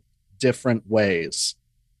two different ways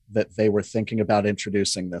that they were thinking about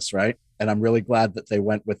introducing this, right? And I'm really glad that they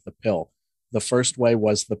went with the pill. The first way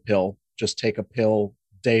was the pill, just take a pill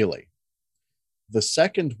daily. The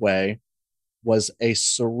second way was a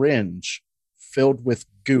syringe filled with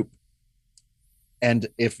goop. And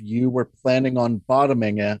if you were planning on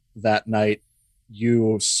bottoming it that night,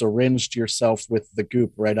 you syringed yourself with the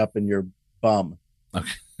goop right up in your bum.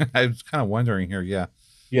 Okay. I was kind of wondering here. Yeah.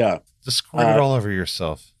 Yeah. Just squirt it all over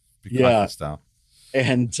yourself. Yeah. Style.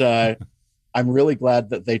 And I'm really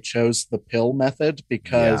glad that they chose the pill method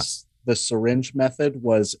because the syringe method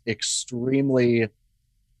was extremely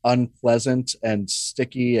unpleasant and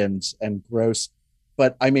sticky and gross.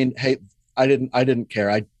 But I mean, hey, I didn't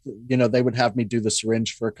care. They would have me do the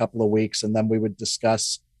syringe for a couple of weeks and then we would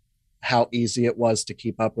discuss how easy it was to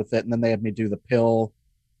keep up with it. And then they had me do the pill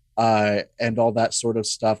and all that sort of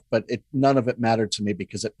stuff. But none of it mattered to me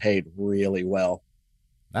because it paid really well.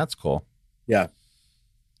 That's cool. Yeah.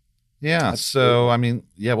 Yeah. So, I mean,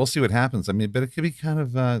 yeah, we'll see what happens. I mean, but it could be kind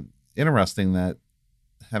of interesting that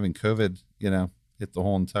having COVID, hit the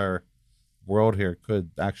whole entire world here could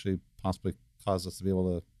actually possibly cause us to be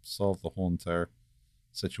able to solve the whole entire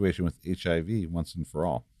situation with HIV once and for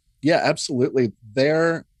all. Yeah, absolutely.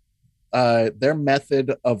 Their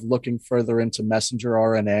method of looking further into messenger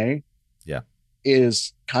RNA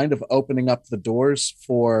is kind of opening up the doors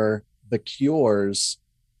for the cures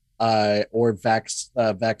or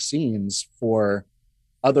vaccines for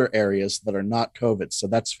other areas that are not COVID. So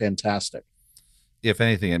that's fantastic. If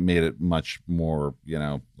anything, it made it much more,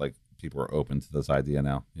 like people are open to this idea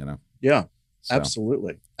now, Yeah, so.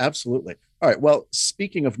 Absolutely. Absolutely. All right. Well,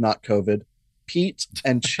 speaking of not COVID, Pete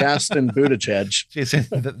and Chasten Buttigieg. Jason,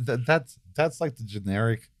 that's like the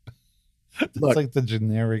generic. That's like the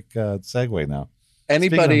generic segue now.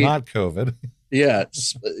 Anybody not COVID. Yeah,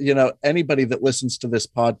 anybody that listens to this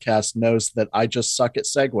podcast knows that I just suck at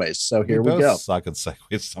segues. So here we go. Suck at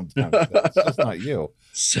segues sometimes. It's just not you.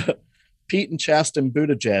 So, Pete and Chasten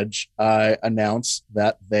Buttigieg announced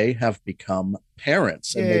that they have become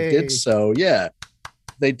parents, and they did so. Yeah,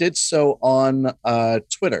 they did so on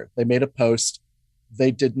Twitter. They made a post.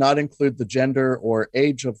 They did not include the gender or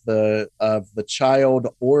age of the child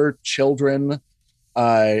or children.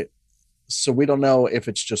 Uh, so we don't know if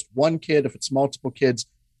it's just one kid, if it's multiple kids.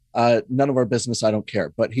 None of our business. I don't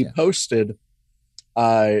care. But he posted,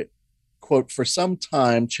 quote, "For some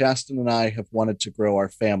time, Chasten and I have wanted to grow our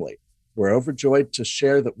family. We're overjoyed to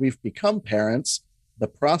share that we've become parents. The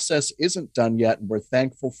process isn't done yet, and we're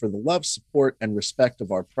thankful for the love, support, and respect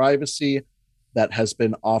of our privacy that has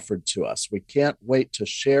been offered to us. We can't wait to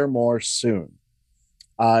share more soon."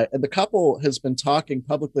 And the couple has been talking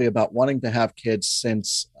publicly about wanting to have kids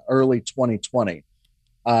since early 2020,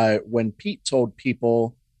 when Pete told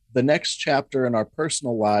people the next chapter in our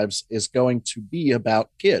personal lives is going to be about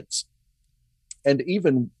kids. And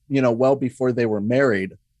even, well before they were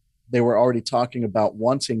married, they were already talking about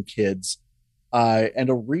wanting kids. And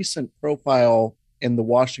a recent profile in the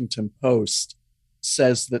Washington Post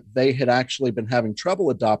says that they had actually been having trouble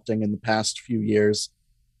adopting in the past few years.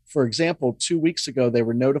 For example, 2 weeks ago, they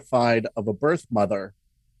were notified of a birth mother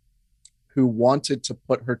who wanted to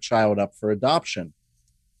put her child up for adoption.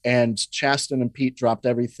 And Chasten and Pete dropped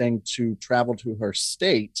everything to travel to her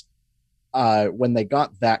state when they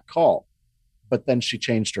got that call. But then she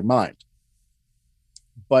changed her mind.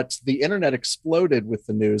 But the internet exploded with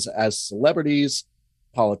the news as celebrities,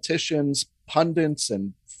 politicians, pundits,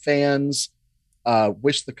 and fans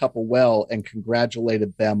wished the couple well and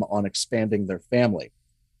congratulated them on expanding their family.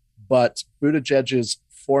 But Buttigieg's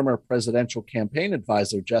former presidential campaign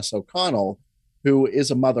advisor, Jess O'Connell, who is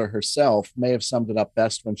a mother herself, may have summed it up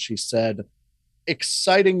best when she said,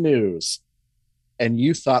 "Exciting news." And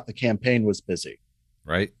you thought the campaign was busy.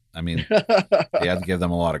 Right? I mean, you have to give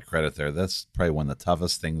them a lot of credit there. That's probably one of the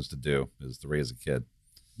toughest things to do is to raise a kid.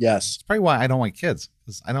 Yes. It's probably why I don't want kids,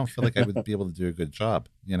 because I don't feel like I would be able to do a good job,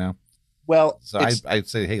 Well, so I'd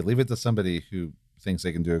say, hey, leave it to somebody who thinks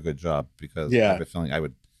they can do a good job, because I have a feeling I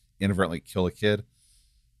would inadvertently kill a kid,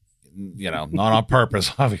 not on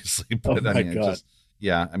purpose, obviously, but oh my God.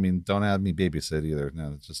 Don't have me babysit either.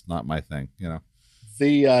 No, it's just not my thing,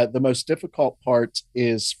 The most difficult part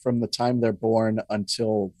is from the time they're born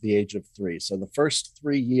until the age of 3. So the first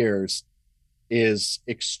 3 years is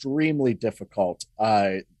extremely difficult.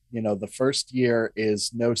 The first year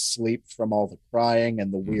is no sleep from all the crying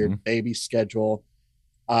and the weird baby schedule.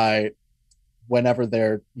 Whenever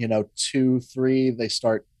they're 2, 3, they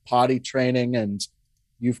start potty training, and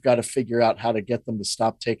you've got to figure out how to get them to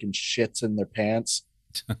stop taking shits in their pants.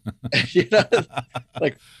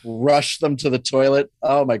 Like rush them to the toilet.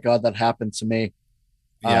 Oh my God, that happened to me.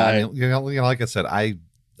 Yeah, like I said, I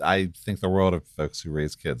think the world of folks who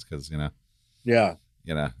raise kids, because that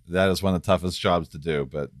is one of the toughest jobs to do.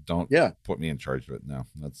 But don't put me in charge of it. No,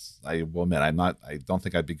 I will admit I don't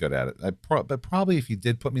think I'd be good at it. But probably if you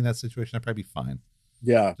did put me in that situation, I'd probably be fine.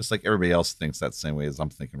 Yeah, just like everybody else thinks that same way as I'm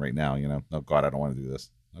thinking right now. Oh God, I don't want to do this.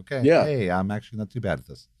 Okay, hey, I'm actually not too bad at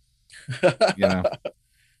this.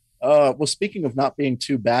 Well, speaking of not being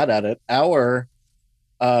too bad at it, our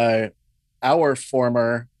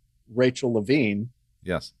former Rachel Levine,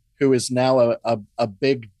 yes, who is now a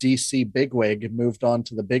big DC bigwig, moved on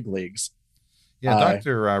to the big leagues. Yeah,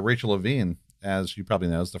 Dr. Rachel Levine, as you probably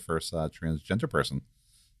know, is the first transgender person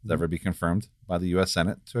to ever be confirmed by the U.S.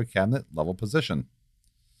 Senate to a cabinet level position.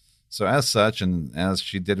 So as such, and as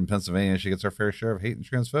she did in Pennsylvania, she gets her fair share of hate and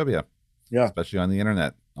transphobia. Yeah. Especially on the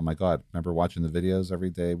internet. Oh my God. Remember watching the videos every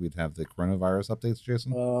day? We'd have the coronavirus updates,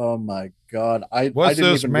 Jason. Oh my God. What's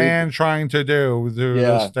this man trying to do to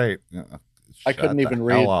the state? I couldn't even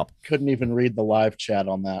read the live chat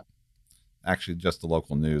on that. Actually, just the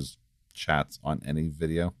local news chats on any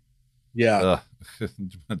video. Yeah.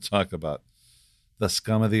 Talk about the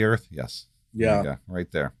scum of the earth. Yes. Yeah. Right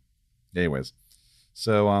there. Anyways.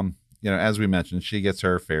 So, as we mentioned, she gets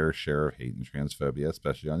her fair share of hate and transphobia,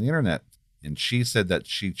 especially on the internet. And she said that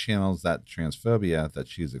she channels that transphobia that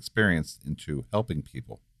she's experienced into helping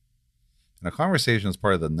people. In a conversation as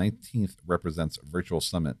part of the 19th Represents Virtual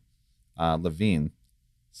Summit, Levine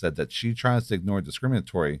said that she tries to ignore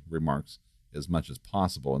discriminatory remarks as much as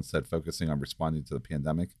possible, instead focusing on responding to the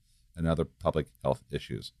pandemic and other public health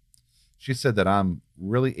issues. She said that I'm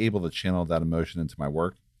really able to channel that emotion into my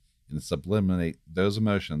work and subliminate those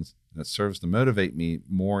emotions, and it serves to motivate me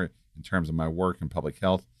more in terms of my work in public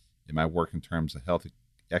health and my work in terms of health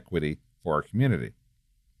equity for our community.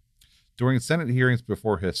 During Senate hearings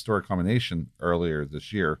before historic culmination earlier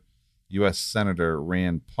this year, U.S. Senator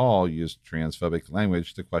Rand Paul used transphobic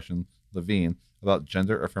language to question Levine about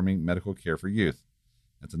gender-affirming medical care for youth.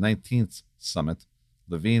 At the 19th summit,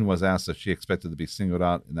 Levine was asked if she expected to be singled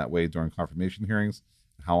out in that way during confirmation hearings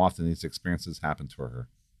and how often these experiences happened to her.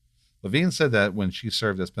 Levine said that when she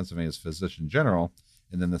served as Pennsylvania's physician general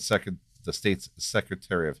and then the state's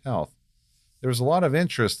Secretary of Health, There was a lot of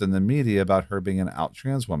interest in the media about her being an out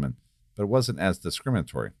trans woman, but it wasn't as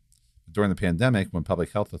discriminatory. During the pandemic, when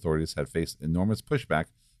public health authorities had faced enormous pushback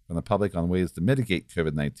from the public on ways to mitigate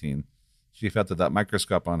COVID-19, she felt that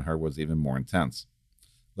microscope on her was even more intense.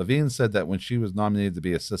 Levine said that when she was nominated to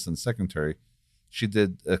be Assistant Secretary, she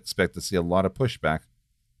did expect to see a lot of pushback,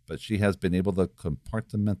 but she has been able to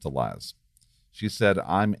compartmentalize. She said,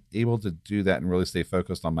 I'm able to do that and really stay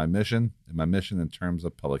focused on my mission in terms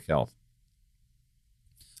of public health.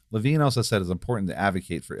 Levine also said it's important to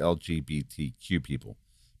advocate for LGBTQ people,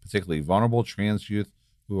 particularly vulnerable trans youth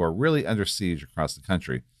who are really under siege across the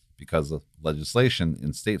country because of legislation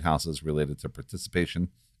in state houses related to participation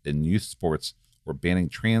in youth sports or banning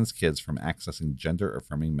trans kids from accessing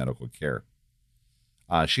gender-affirming medical care.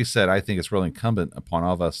 She said, I think it's really incumbent upon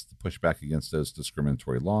all of us to push back against those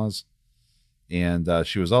discriminatory laws. And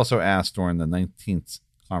she was also asked during the 19th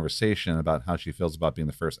conversation about how she feels about being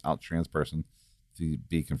the first out trans person to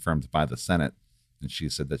be confirmed by the Senate. And she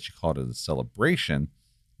said that she called it a celebration,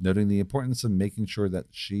 noting the importance of making sure that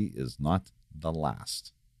she is not the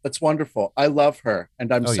last. That's wonderful. I love her.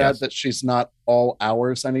 And I'm sad that she's not all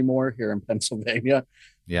hours anymore here in Pennsylvania.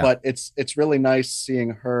 Yeah. But it's really nice seeing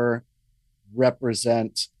her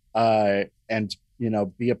represent and,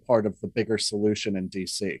 be a part of the bigger solution in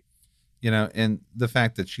DC. And the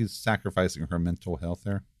fact that she's sacrificing her mental health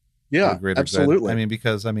there. Yeah, absolutely.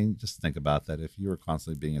 Because just think about that. If you were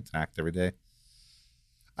constantly being attacked every day,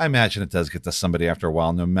 I imagine it does get to somebody after a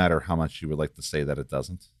while, no matter how much you would like to say that it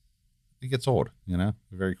doesn't. It gets old,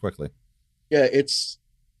 very quickly. Yeah, it's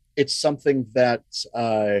something that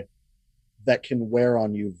that can wear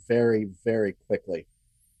on you very, very quickly.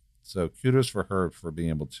 So kudos for her for being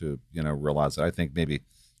able to, realize that. I think maybe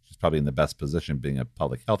she's probably in the best position being a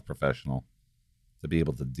public health professional to be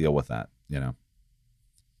able to deal with that,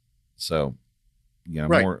 So,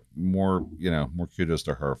 right. more kudos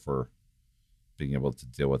to her for being able to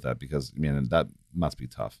deal with that because, that must be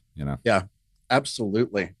tough, Yeah,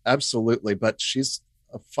 absolutely. Absolutely. But she's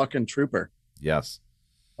a fucking trooper. Yes.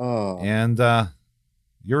 Oh. And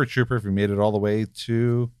you're a trooper if you made it all the way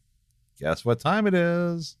to, guess what time it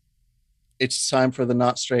is? It's time for the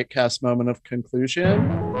Not Straight Cast moment of conclusion.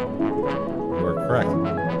 You're correct.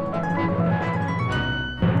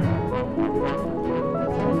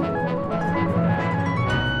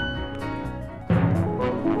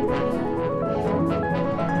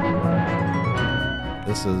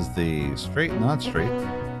 This is the Straight Not Straight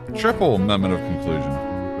triple moment of conclusion.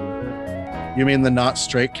 You mean the Not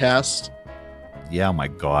Straight Cast? Yeah, my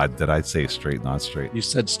God, did I say Straight Not Straight? You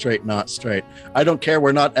said Straight Not Straight. I don't care.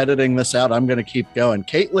 We're not editing this out. I'm going to keep going.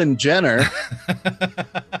 Caitlyn Jenner.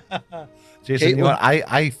 Jason, you know what?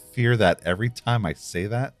 I fear that every time I say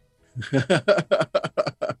that, that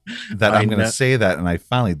I'm going to say that, and I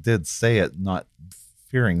finally did say it, not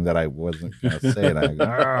fearing that I wasn't going to say it. I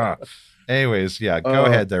go, anyways, yeah, go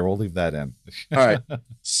ahead there. We'll leave that in. All right.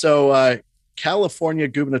 So California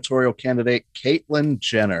gubernatorial candidate Caitlyn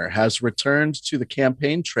Jenner has returned to the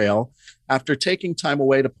campaign trail after taking time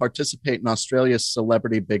away to participate in Australia's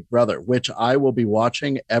Celebrity Big Brother, which I will be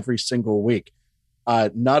watching every single week.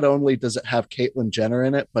 Not only does it have Caitlyn Jenner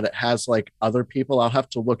in it, but it has like other people. I'll have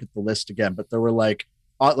to look at the list again, but there were like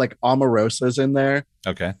Omarosa's in there.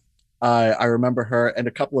 Okay. I remember her and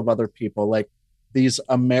a couple of other people. Like these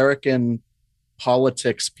American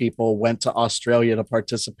politics people went to Australia to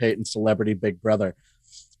participate in Celebrity Big Brother.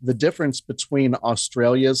 The difference between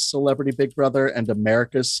Australia's Celebrity Big Brother and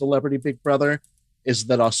America's Celebrity Big Brother is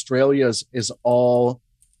that Australia's is all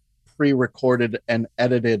pre-recorded and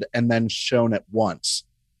edited and then shown at once.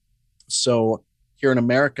 So here in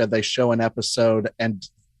America, they show an episode and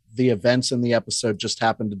the events in the episode just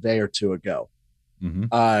happened a day or two ago. Mm-hmm.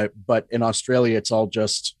 But in Australia, it's all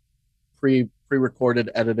just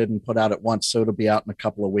pre-recorded, edited, and put out at once. So it'll be out in a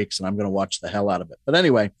couple of weeks, and I'm going to watch the hell out of it. But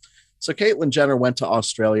anyway, so Caitlyn Jenner went to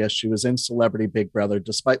Australia. She was in Celebrity Big Brother,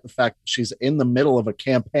 despite the fact that she's in the middle of a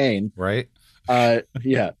campaign. Right.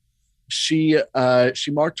 Yeah. She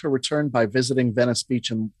marked her return by visiting Venice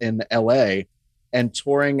Beach in LA and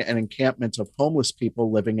touring an encampment of homeless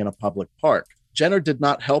people living in a public park. Jenner did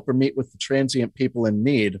not help or meet with the transient people in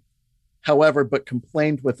need, however, but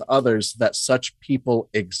complained with others that such people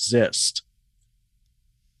exist.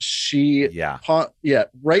 Right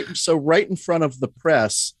in front of the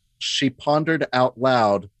press, she pondered out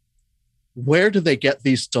loud, where do they get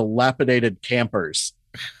these dilapidated campers?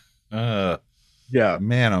 Yeah.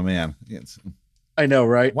 Man, oh man. I know,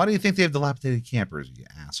 right? Why do you think they have dilapidated campers, you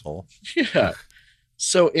asshole? Yeah.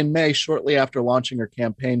 So in May, shortly after launching her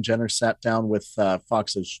campaign, Jenner sat down with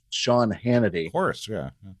Fox's Sean Hannity. Of course, yeah.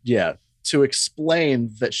 Yeah. to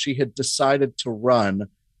explain that she had decided to run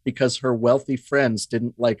because her wealthy friends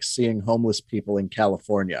didn't like seeing homeless people in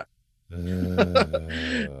California.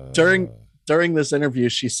 During this interview,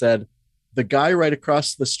 she said, "The guy right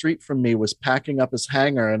across the street from me was packing up his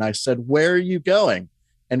hangar, and I said, 'Where are you going?'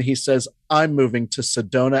 And he says, 'I'm moving to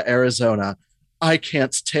Sedona, Arizona. I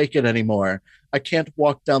can't take it anymore. I can't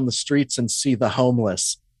walk down the streets and see the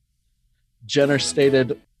homeless.'" Jenner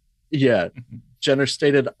stated,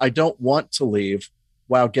 "I don't want to leave,"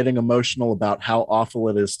 while getting emotional about how awful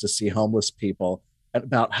it is to see homeless people and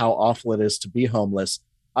about how awful it is to be homeless.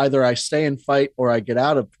 "Either I stay and fight or I get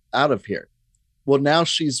out of here." Well, now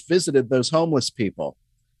she's visited those homeless people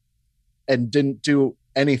and didn't do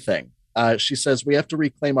anything. She says, "We have to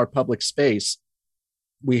reclaim our public space.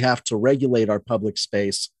 We have to regulate our public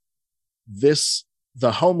space. The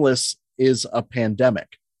homeless is a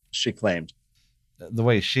pandemic," she claimed. The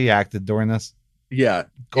way she acted during this, yeah,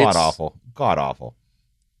 god awful.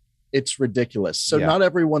 It's ridiculous. So Yeah. Not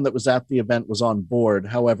everyone that was at the event was on board.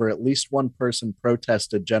 However, at least one person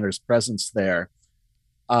protested Jenner's presence there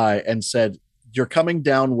and said, "You're coming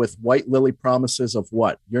down with white lily promises of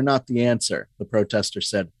what? You're not the answer," the protester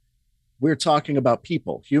said. "We're talking about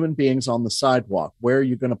people, human beings on the sidewalk. Where are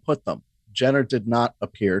you going to put them?" Jenner did not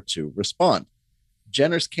appear to respond.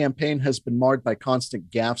 Jenner's campaign has been marred by constant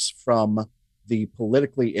gaffes from the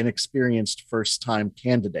politically inexperienced first-time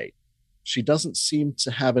candidate. She doesn't seem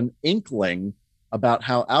to have an inkling about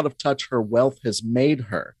how out of touch her wealth has made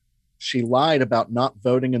her. She lied about not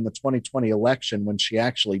voting in the 2020 election when she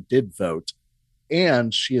actually did vote,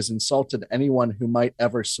 and she has insulted anyone who might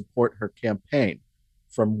ever support her campaign,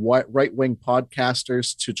 from right-wing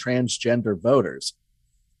podcasters to transgender voters.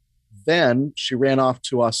 Then she ran off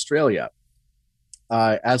to Australia.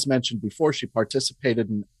 As mentioned before, she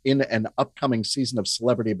participated in an upcoming season of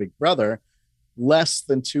Celebrity Big Brother less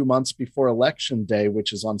than 2 months before Election Day,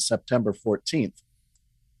 which is on September 14th.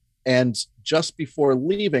 And just before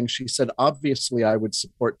leaving, she said, "Obviously, I would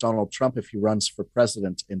support Donald Trump if he runs for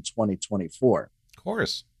president in 2024. Of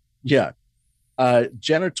course. Yeah.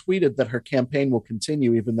 Jenner tweeted that her campaign will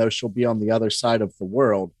continue even though she'll be on the other side of the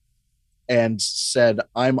world, and said,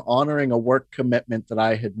 "I'm honoring a work commitment that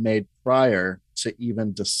I had made prior to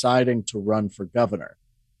even deciding to run for governor.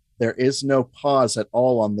 There is no pause at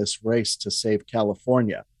all on this race to save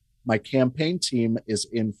California. My campaign team is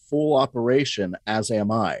in full operation, as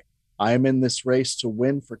am I. I am in this race to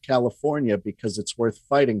win for California because it's worth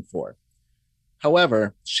fighting for."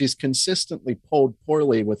 However, she's consistently polled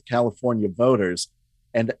poorly with California voters,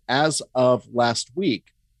 and as of last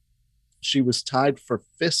week, she was tied for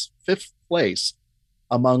fifth place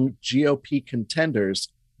among GOP contenders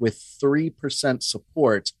with 3%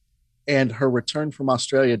 support, and her return from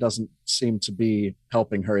Australia doesn't seem to be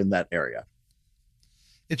helping her in that area.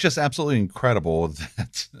 It's just absolutely incredible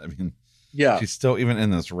that, I mean, Yeah, she's still even in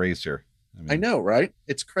this race here. I know, right?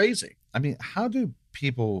 It's crazy. I mean, how do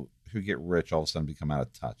people who get rich all of a sudden become out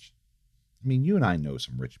of touch? I mean, you and I know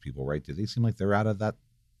some rich people, right? Do they seem like they're out of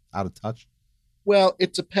touch? Well,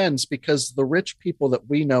 it depends, because the rich people that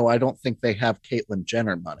we know, I don't think they have Caitlyn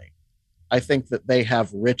Jenner money. I think that they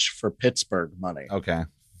have Rich for Pittsburgh money. Okay.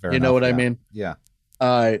 Fair You enough, know what I yeah. mean? Yeah.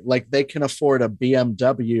 Like they can afford a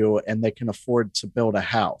BMW and they can afford to build a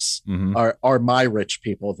house. Mhm. Are my rich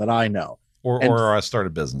people that I know, Or start a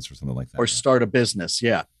business or something like that. or start a business.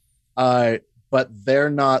 Yeah. But they're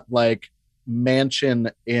not like mansion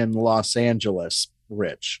in Los Angeles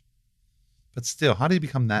rich. But still, how do you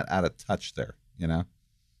become that out of touch there? You know,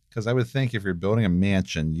 because I would think if you're building a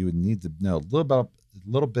mansion, you would need to know a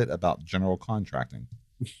little bit about general contracting,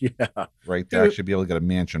 Yeah. right? To Who- actually be able to get a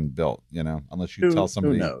mansion built, you know, unless you tell who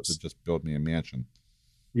somebody knows? to just build me a mansion.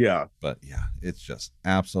 Yeah. But yeah, it's just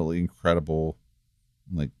absolutely incredible,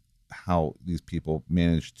 like how these people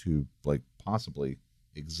manage to like possibly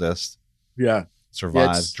exist, Yeah. survive,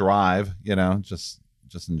 it's- drive, you know, just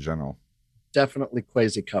in general. Definitely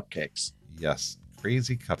Quasi Cupcakes. Yes,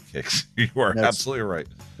 crazy cupcakes. You are That's- absolutely right.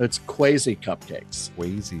 It's Quasi Cupcakes.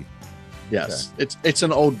 Crazy. Yes. It's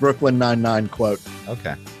an old Brooklyn Nine-Nine quote.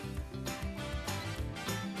 Okay.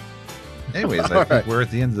 Anyways, I All think right. we're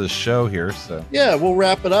at the end of the show here. So Yeah, we'll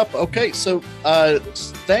wrap it up. Okay, so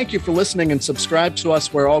thank you for listening, and subscribe to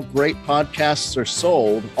us where all great podcasts are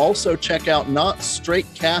sold. Also, check out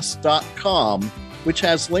notstraightcast.com, which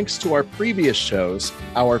has links to our previous shows,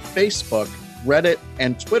 our Facebook, Reddit,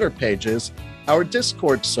 and Twitter pages, our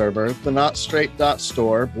Discord server, the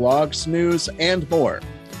notstraight.store, blogs, news, and more.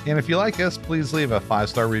 and if you like us, please leave a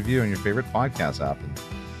 5-star review on your favorite podcast app. And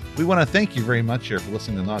we want to thank you very much here for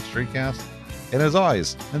listening to Not Straightcast. And as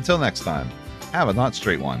always, until next time, have a not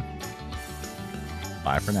straight one.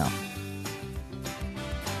 Bye for now.